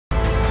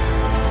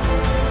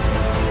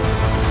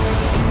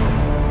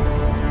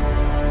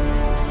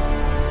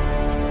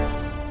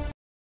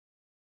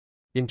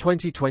In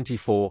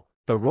 2024,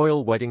 the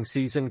royal wedding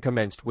season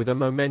commenced with a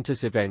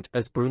momentous event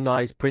as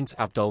Brunei's Prince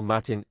Abdul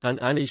Mateen and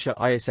Anisha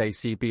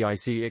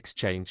Isacbic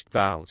exchanged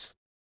vows.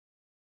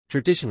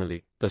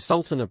 Traditionally, the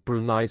Sultan of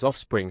Brunei's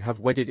offspring have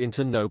wedded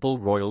into noble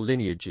royal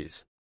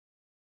lineages.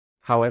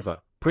 However,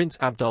 Prince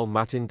Abdul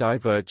Mateen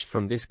diverged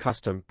from this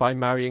custom by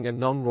marrying a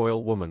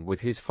non-royal woman with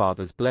his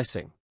father's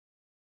blessing.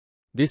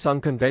 This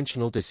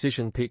unconventional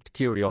decision piqued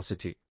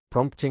curiosity,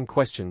 prompting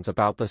questions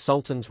about the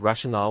Sultan's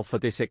rationale for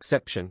this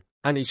exception,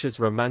 Anisha's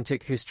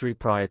romantic history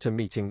prior to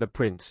meeting the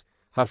prince,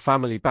 her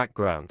family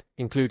background,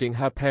 including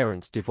her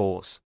parents'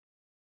 divorce.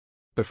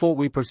 Before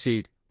we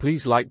proceed,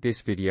 please like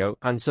this video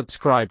and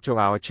subscribe to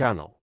our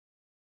channel.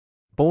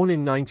 Born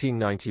in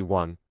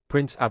 1991,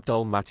 Prince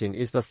Abdul Mateen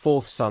is the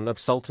fourth son of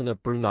Sultan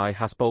of Brunei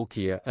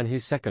Hasbolkiah and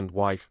his second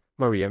wife,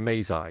 Maria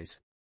Maziz.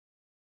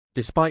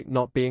 Despite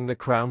not being the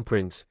crown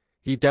prince,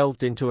 he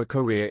delved into a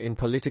career in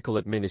political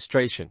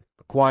administration,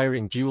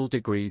 acquiring dual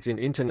degrees in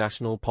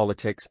international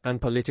politics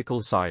and political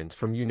science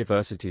from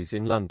universities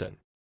in London.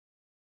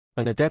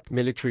 An adept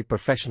military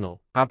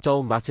professional,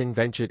 Abdul Mateen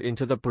ventured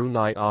into the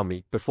Brunei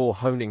Army before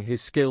honing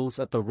his skills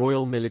at the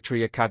Royal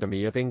Military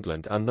Academy of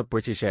England and the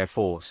British Air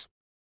Force.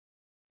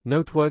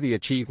 Noteworthy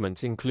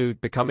achievements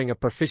include becoming a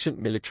proficient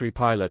military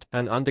pilot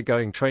and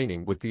undergoing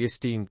training with the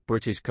esteemed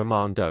British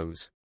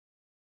Commandos.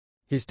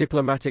 His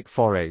diplomatic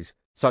forays,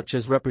 such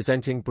as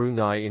representing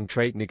Brunei in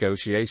trade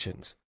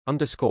negotiations,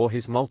 underscore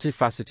his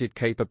multifaceted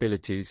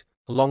capabilities,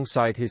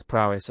 alongside his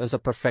prowess as a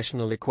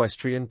professional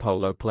equestrian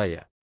polo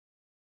player.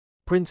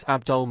 Prince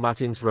Abdul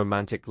Mateen's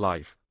romantic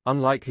life,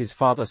 unlike his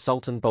father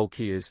Sultan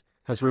Bolkiah's,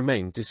 has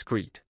remained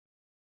discreet.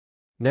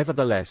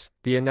 Nevertheless,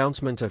 the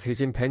announcement of his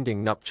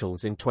impending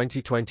nuptials in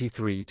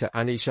 2023 to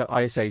Anisha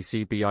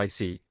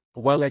Isacbic, a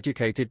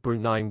well-educated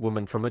Bruneian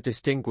woman from a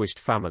distinguished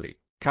family,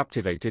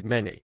 captivated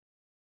many.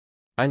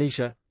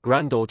 Anisha,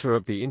 granddaughter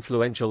of the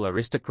influential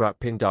aristocrat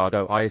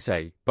Pindado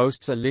Isa,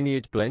 boasts a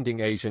lineage blending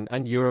Asian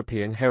and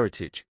European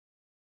heritage.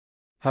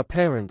 Her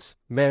parents,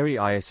 Mary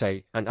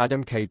Isa and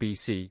Adam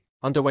Kbc,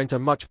 underwent a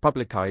much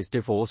publicized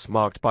divorce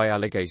marked by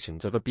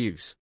allegations of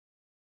abuse.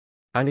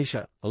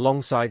 Anisha,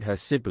 alongside her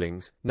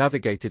siblings,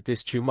 navigated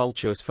this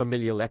tumultuous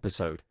familial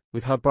episode,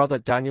 with her brother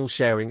Daniel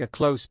sharing a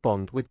close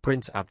bond with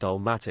Prince Abdul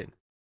Mateen.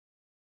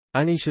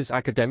 Anisha's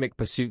academic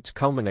pursuits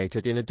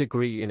culminated in a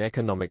degree in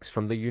economics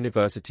from the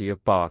University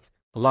of Bath,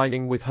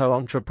 aligning with her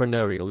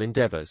entrepreneurial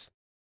endeavors.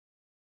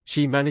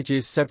 She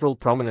manages several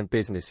prominent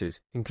businesses,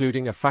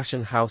 including a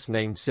fashion house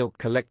named Silk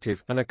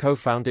Collective and a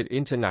co-founded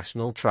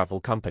international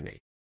travel company.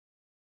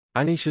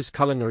 Anisha's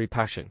culinary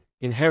passion,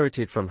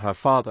 inherited from her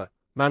father,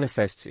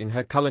 manifests in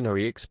her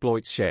culinary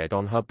exploits shared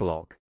on her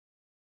blog.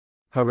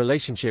 Her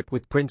relationship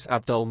with Prince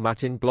Abdul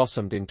Mateen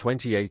blossomed in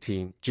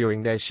 2018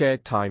 during their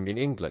shared time in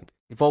England,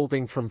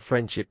 evolving from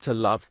friendship to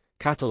love,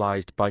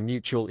 catalyzed by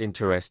mutual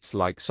interests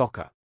like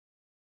soccer.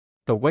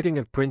 The wedding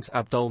of Prince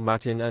Abdul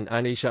Mateen and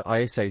Anisha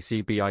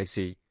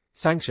Isacbic,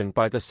 sanctioned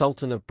by the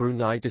Sultan of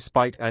Brunei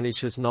despite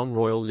Anisha's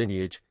non-royal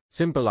lineage,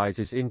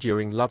 symbolizes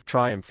enduring love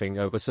triumphing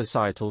over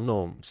societal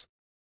norms.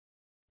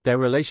 Their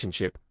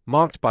relationship,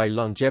 marked by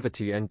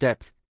longevity and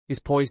depth, is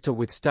poised to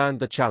withstand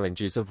the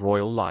challenges of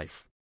royal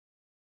life.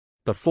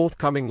 The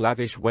forthcoming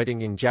lavish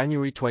wedding in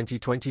January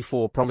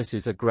 2024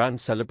 promises a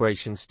grand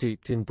celebration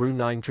steeped in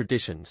Brunei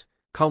traditions,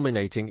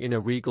 culminating in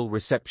a regal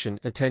reception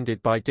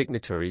attended by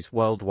dignitaries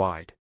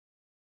worldwide.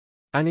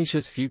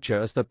 Anisha's future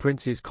as the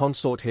prince's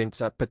consort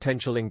hints at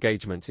potential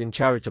engagements in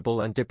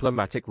charitable and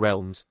diplomatic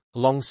realms,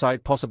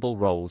 alongside possible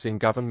roles in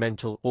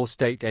governmental or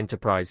state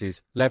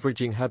enterprises,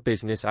 leveraging her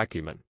business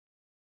acumen.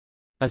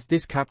 As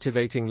this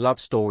captivating love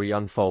story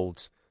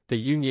unfolds, the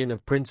union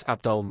of Prince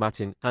Abdul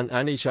Mateen and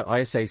Anisha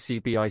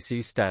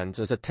Isacbic stands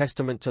as a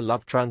testament to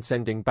love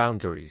transcending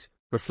boundaries,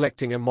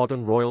 reflecting a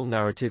modern royal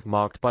narrative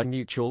marked by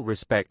mutual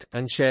respect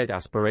and shared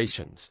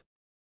aspirations.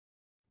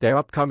 Their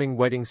upcoming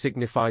wedding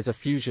signifies a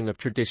fusion of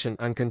tradition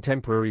and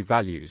contemporary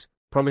values,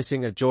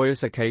 promising a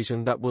joyous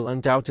occasion that will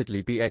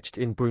undoubtedly be etched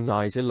in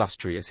Brunei's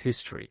illustrious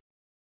history.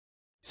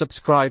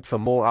 Subscribe for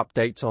more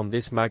updates on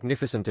this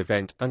magnificent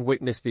event and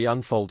witness the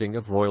unfolding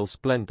of royal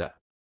splendor.